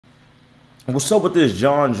What's up with this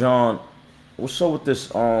John? What's up with this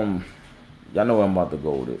y'all know where I'm about to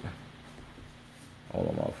go with it. Hold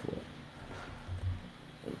on my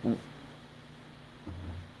foot.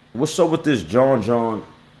 What's up with this John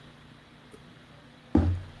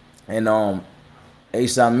and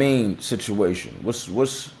Amin situation?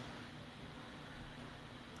 What's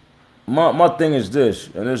my thing is this,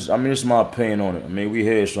 and this I mean this is my opinion on it. I mean we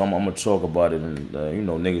here, so I'm gonna talk about it, and you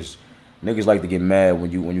know niggas like to get mad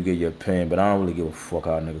when you get your opinion, but I don't really give a fuck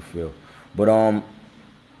how a nigga feel. But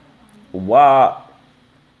why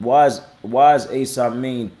why is Ace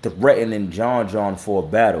Amin threatening John for a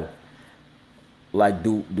battle? Like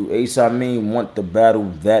do Ace Amin want the battle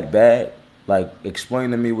that bad? Like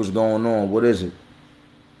explain to me what's going on. What is it?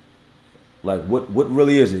 Like what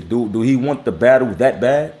really is it? Do he want the battle that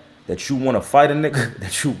bad? That you want to fight a nigga?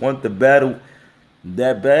 That you want the battle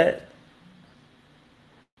that bad?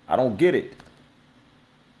 I don't get it.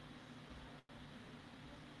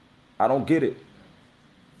 I don't get it.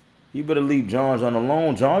 You better leave John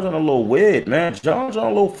alone. John's on a little weird, man. John's on a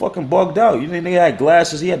little fucking bugged out. You think nigga had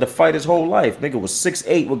glasses? He had to fight his whole life. Nigga was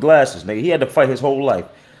 6'8" with glasses, nigga. He had to fight his whole life.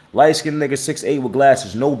 Light skinned nigga 6'8" with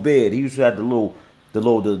glasses, no beard. He used to have the little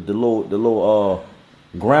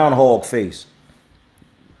groundhog face.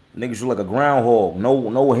 Niggas look like a groundhog.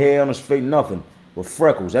 No hair on his face, nothing. With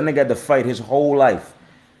freckles. That nigga had to fight his whole life.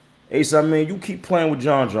 Ace, I mean, you keep playing with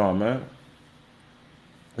John, man.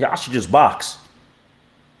 Y'all should just box.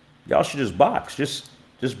 Y'all should just box. Just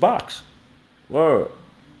box. Word.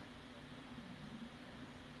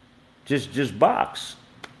 Just box.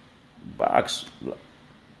 Box.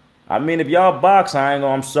 I mean, if y'all box,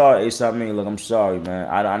 I'm sorry, Ace. I mean, look, I'm sorry, man.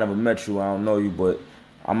 I never met you. I don't know you, but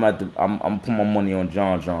I'm putting my money on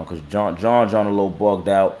John, because John a little bugged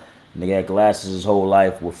out. Nigga had glasses his whole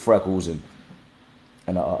life with freckles and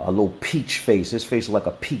a little peach face. His face like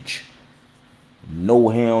a peach. No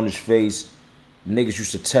hair on his face. Niggas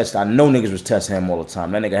used to test. I know niggas was testing him all the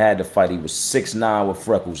time. That nigga had to fight. He was 6'9" with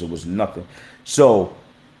freckles. It was nothing. So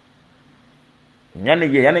y'all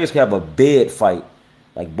niggas could have a bed fight.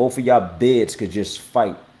 Like both of y'all beds could just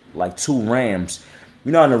fight like two Rams.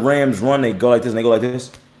 You know how the Rams run, they go like this and they go like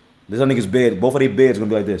this? This other nigga's bed, both of their beds gonna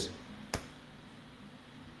be like this.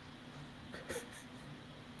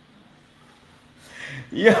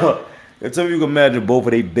 Yo, that's how you can imagine both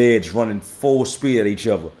of their beds running full speed at each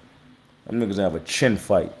other. Them niggas have a chin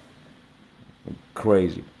fight.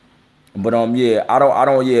 Crazy. But yeah,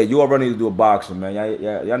 yeah, you already need to do a boxing, man.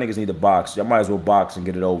 Y'all niggas need to box. Y'all might as well box and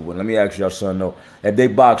get it over with. Let me ask y'all son though. If they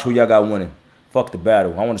box, who y'all got winning? Fuck the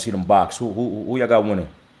battle. I want to see them box. Who y'all got winning?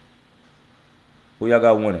 Who y'all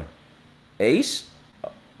got winning? Ace?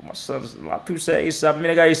 My son's a lot of people say Ace. I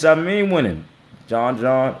mean, I got Ace. I mean winning.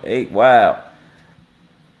 John, 8. Wow.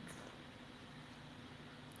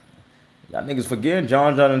 Y'all niggas forgetting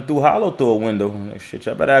John and threw hollow through a window. Shit,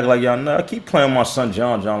 y'all better act like y'all know. I keep playing my son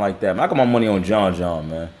John like that. Man, I got my money on John,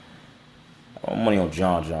 man. I got my money on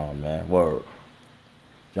John, man. Word.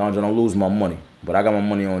 John don't lose my money. But I got my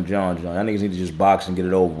money on John. Y'all niggas need to just box and get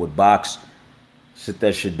it over with. Box. Sit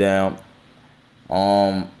that shit down.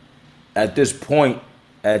 At this point,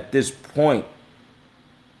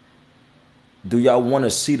 do y'all want to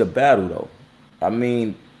see the battle though? I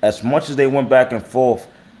mean, as much as they went back and forth,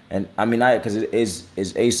 and I mean, because it is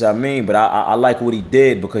Ace Amin, but I like what he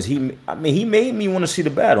did because he made me want to see the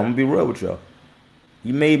battle. I'm gonna be real with y'all.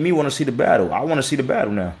 He made me want to see the battle. I want to see the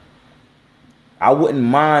battle now. I wouldn't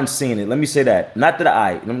mind seeing it. Let me say that. Not that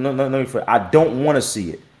I don't want to see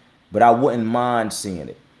it, but I wouldn't mind seeing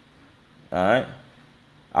it. All right,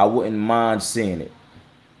 I wouldn't mind seeing it.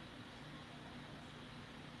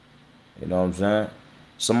 You know what I'm saying?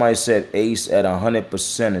 Somebody said Ace at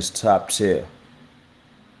 100% is top tier.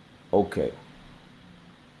 Okay.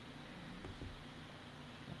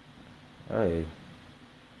 Hey.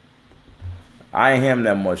 I ain't him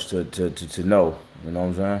that much to know. You know what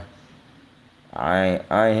I'm saying? I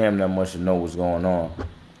ain't him that much to know what's going on.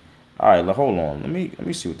 All right, hold on. Let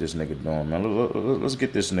me see what this nigga doing, man. Let's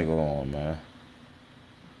get this nigga on, man.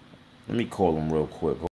 Let me call him real quick.